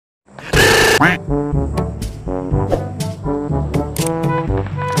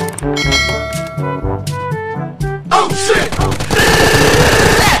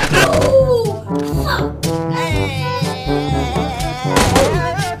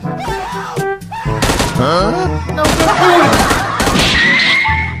No.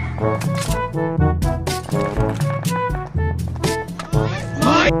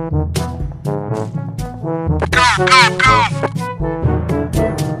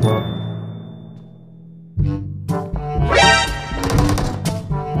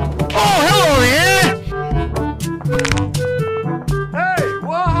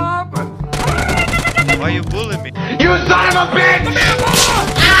 Why you bullying me? You son of a bitch! Come here,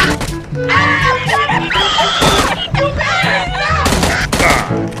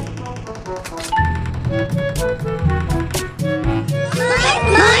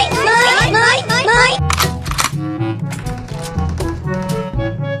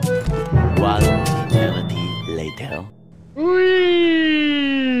 One eternity later.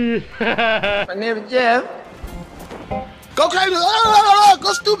 My name is Jeff. Go crazy! Ah!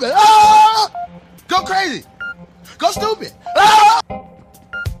 Go stupid! Ah! Go crazy! Go stupid! Ah!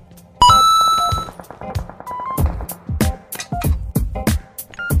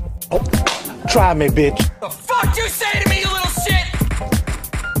 Oh, try me, bitch. The fuck you say to me, you little shit?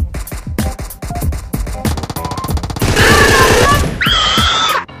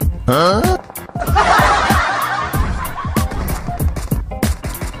 Huh?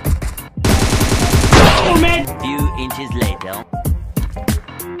 Few inches later.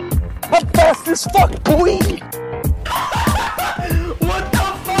 I'm fast as fuck, boy! What the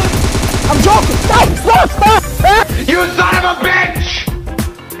fuck? I'm joking! Stop! You son of a bitch!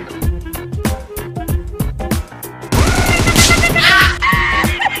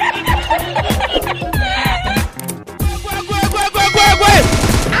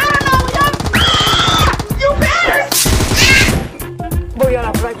 Voy a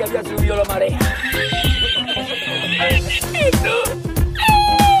la playa, ya subió la marea.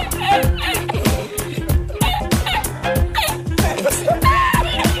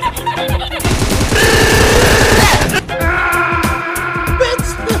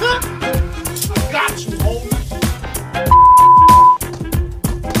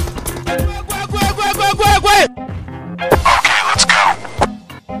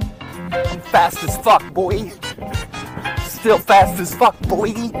 Fast as fuck, boy. Still fast as fuck,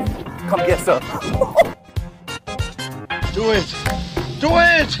 boy. Come get some. Do it! Do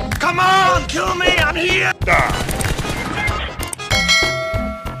it! Come on, kill me, I'm here!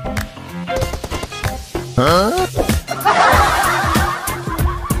 Huh?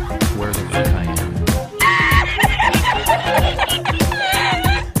 Where the fuck I am?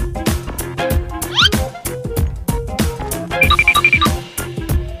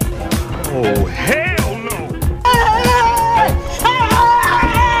 Oh, hell no!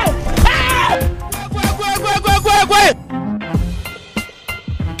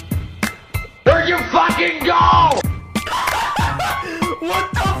 Where'd you fucking go? What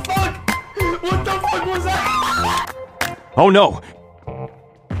the fuck? What the fuck was that? Oh no!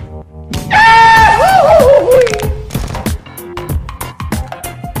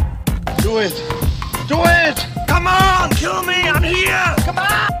 Do it! Do it! Come on, kill me, I'm here! Come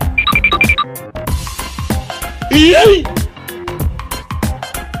on!